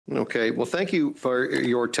Okay, well, thank you for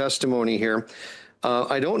your testimony here.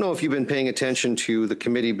 I don't know if you've been paying attention to the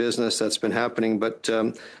committee business that's been happening, but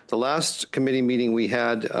the last committee meeting we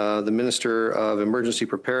had, the Minister of Emergency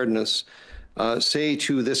Preparedness say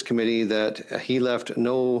to this committee that he left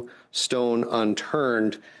no stone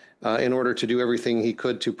unturned in order to do everything he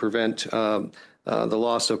could to prevent the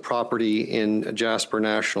loss of property in Jasper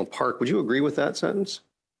National Park. Would you agree with that sentence?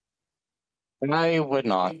 I would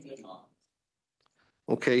not.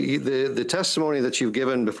 Okay, the testimony that you've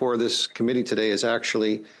given before this committee today is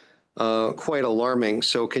actually quite alarming.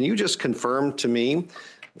 So can you just confirm to me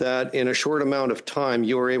that in a short amount of time,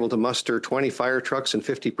 you were able to muster 20 fire trucks and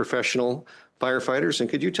 50 professional firefighters? And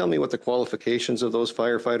could you tell me what the qualifications of those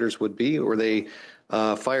firefighters would be? Were they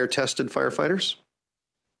fire-tested firefighters?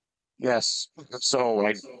 Yes. So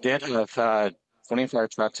I did have 20 fire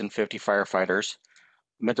trucks and 50 firefighters.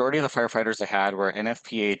 Majority of the firefighters I had were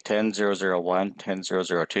NFPA 10001,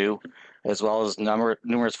 10002, as well as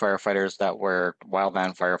numerous firefighters that were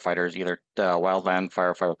wildland firefighters, either wildland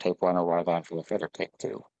firefighter type 1 or wildland firefighter type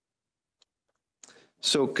 2.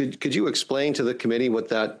 So could you explain to the committee what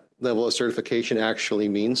that level of certification actually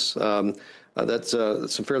means? That's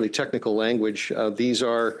some fairly technical language. These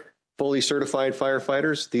are fully certified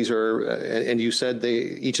firefighters. These are, and you said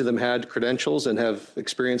each of them had credentials and have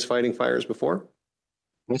experienced fighting fires before?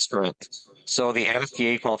 That's correct. So the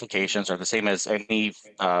NFPA qualifications are the same as any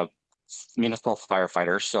municipal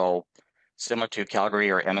firefighter. So similar to Calgary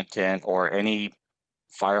or Edmonton or any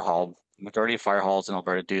fire hall, majority of fire halls in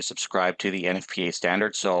Alberta do subscribe to the NFPA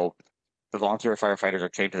standard. So the volunteer firefighters are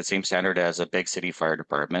trained to the same standard as a big city fire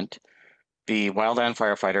department. The wildland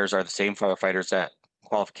firefighters are the same firefighters that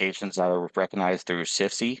qualifications that are recognized through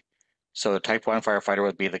CIFC. So the type 1 firefighter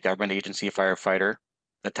would be the government agency firefighter.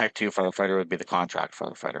 The type 2 firefighter would be the contract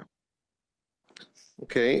firefighter.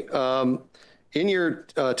 Okay. In your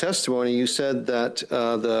testimony, you said that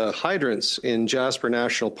the hydrants in Jasper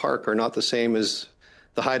National Park are not the same as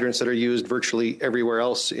the hydrants that are used virtually everywhere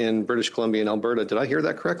else in British Columbia and Alberta. Did I hear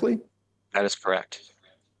that correctly? That is correct.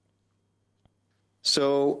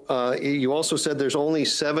 So you also said there's only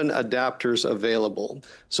 7 adapters available.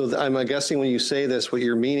 So I'm guessing when you say this, what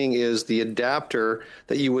you're meaning is the adapter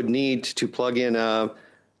that you would need to plug in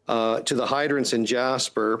to the hydrants in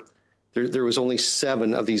Jasper. There was only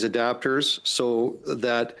 7 of these adapters, so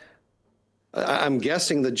that I'm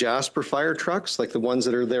guessing the Jasper fire trucks, like the ones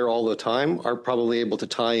that are there all the time, are probably able to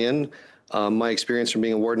tie in. My experience from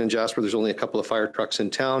being a warden in Jasper, there's only a couple of fire trucks in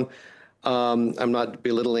town. I'm not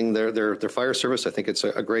belittling their fire service. I think it's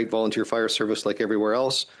a great volunteer fire service like everywhere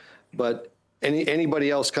else. But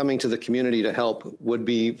anybody else coming to the community to help would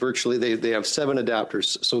be virtually, they have 7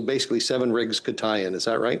 adapters. So basically 7 rigs could tie in. Is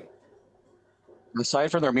that right?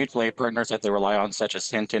 Aside from their mutual aid partners that they rely on, such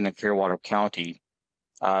as Hinton and Clearwater County,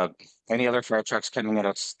 any other fire trucks coming at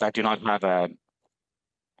us that do not have a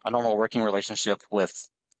normal working relationship with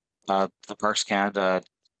the Parks Canada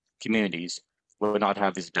communities would not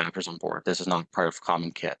have these adapters on board. This is not part of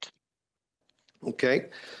common kit. Okay,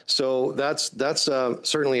 so that's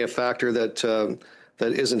certainly a factor that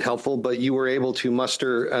isn't helpful. But you were able to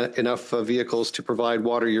muster enough vehicles to provide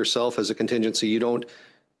water yourself as a contingency. You don't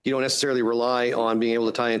necessarily rely on being able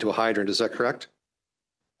to tie into a hydrant. Is that correct?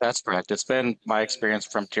 That's correct. It's been my experience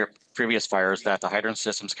from previous fires that the hydrant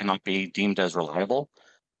systems cannot be deemed as reliable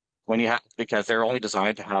because they're only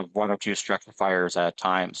designed to have 1 or 2 structure fires at a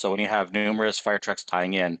time. So when you have numerous fire trucks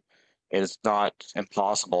tying in, it is not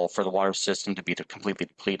impossible for the water system to be completely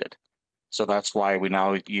depleted. So that's why we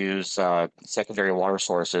now use secondary water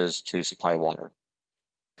sources to supply water.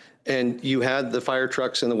 And you had the fire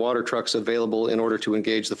trucks and the water trucks available in order to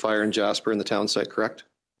engage the fire in Jasper in the town site, correct?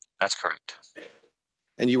 That's correct.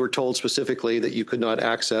 And you were told specifically that you could not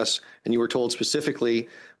access, and you were told specifically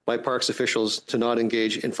by parks officials to not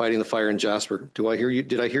engage in fighting the fire in Jasper.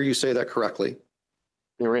 Did I hear you say that correctly?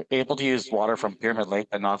 We were able to use water from Pyramid Lake,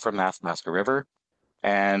 but not from Athabasca River,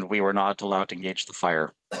 and we were not allowed to engage the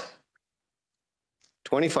fire.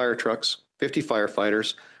 20 fire trucks, 50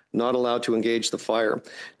 firefighters, not allowed to engage the fire.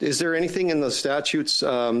 Is there anything in the statutes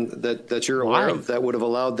that you're aware of that would have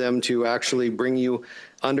allowed them to actually bring you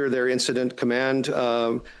under their incident command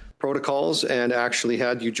protocols and actually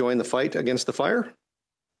had you join the fight against the fire?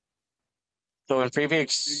 So in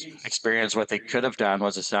previous experience, what they could have done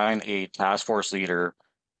was assign a task force leader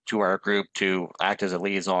to our group to act as a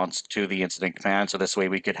liaison to the incident command. So this way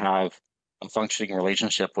we could have a functioning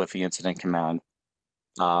relationship with the incident command.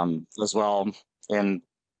 As well, in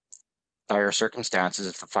dire circumstances,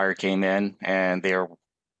 if the fire came in and they're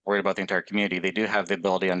worried about the entire community, they do have the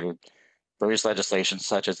ability under various legislation,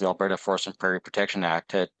 such as the Alberta Forest and Prairie Protection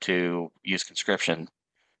Act, to use conscription.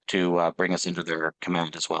 to bring us into their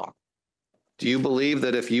command as well. Do you believe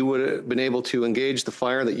that if you would have been able to engage the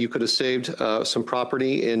fire, that you could have saved some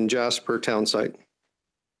property in Jasper town site?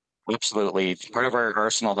 Absolutely. Part of our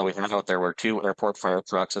arsenal that we had out there were 2 airport fire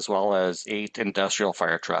trucks as well as 8 industrial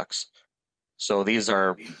fire trucks. So these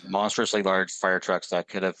are monstrously large fire trucks that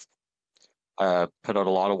could have put out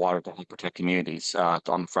a lot of water to help protect communities on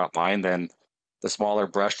the front line. Then the smaller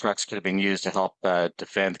brush trucks could have been used to help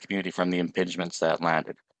defend the community from the impingements that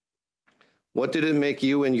landed. What did it make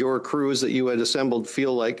you and your crews that you had assembled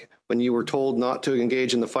feel like when you were told not to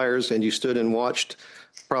engage in the fires and you stood and watched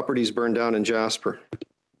properties burn down in Jasper?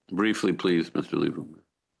 Briefly, please, Mr. Lieberman.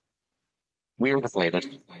 We were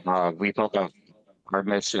deflated. We felt that our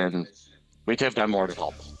mission, we could have done more to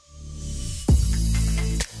help.